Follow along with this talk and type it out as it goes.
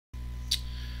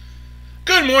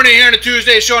Good morning here on a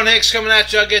Tuesday. Sean Hicks coming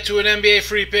at you. I'll get to an NBA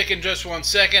free pick in just 1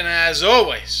 second. As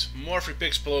always, more free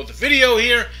picks below the video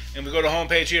here. And we go to the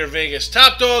homepage here, Vegas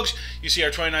Top Dogs. You see our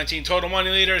 2019 total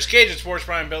money leaders. Cajun Sports,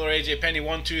 Brian Biller, AJ Penny,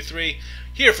 1, 2, 3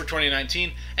 here for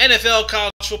 2019. NFL,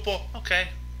 college football. Okay,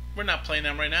 we're not playing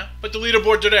them right now. But the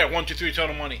leaderboards are there. 1, 2, 3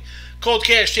 total money. Cold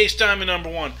Cash, Chase Diamond, number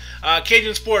 1.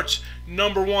 Cajun Sports,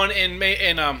 number 1 in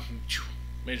Major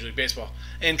League Baseball.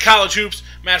 In college hoops,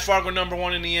 Matt Fargo, number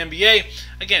 1 in the NBA.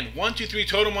 Again, 1, 2, 3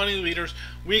 total money leaders.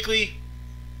 Weekly,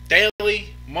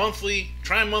 daily, monthly,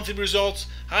 tri-monthly results,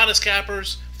 hottest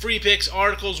cappers, free picks,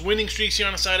 articles, winning streaks here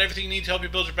on the side. Everything you need to help you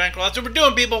build your bankroll. That's what we're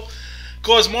doing, people.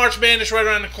 Because March Madness right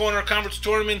around the corner. Conference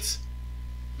tournaments,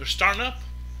 they're starting up.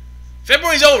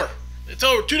 February's over. It's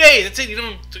over. 2 days. That's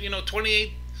it.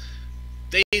 28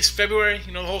 days February.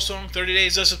 The whole song. 30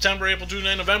 days of September, April, June,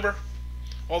 and November.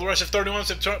 All the rest of 31,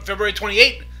 February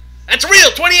 28. That's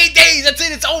real. 28 days. That's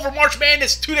it. It's over. March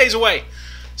Madness. 2 days away.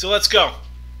 So let's go.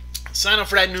 Sign up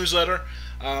for that newsletter.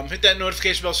 Hit that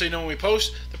notification bell so you know when we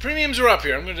post. The premiums are up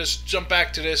here. I'm going to just jump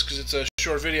back to this because it's a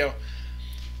short video.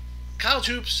 College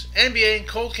hoops, NBA,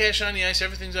 cold cash on the ice.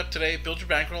 Everything's up today. Build your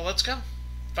bankroll. Let's go.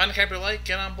 Find a cap you like.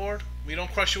 Get on board. We don't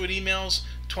crush you with emails.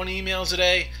 20 emails a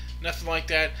day. Nothing like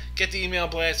that. Get the email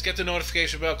blast. Get the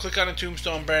notification bell. Click on the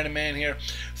tombstone. Brandon Mann here.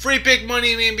 Free pick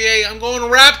money in the NBA. I'm going to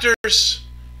Raptors.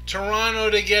 Toronto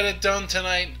to get it done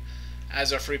tonight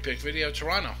as our free pick video.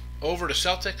 Toronto over to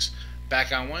Celtics.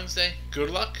 Back on Wednesday. Good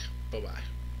luck. Bye-bye.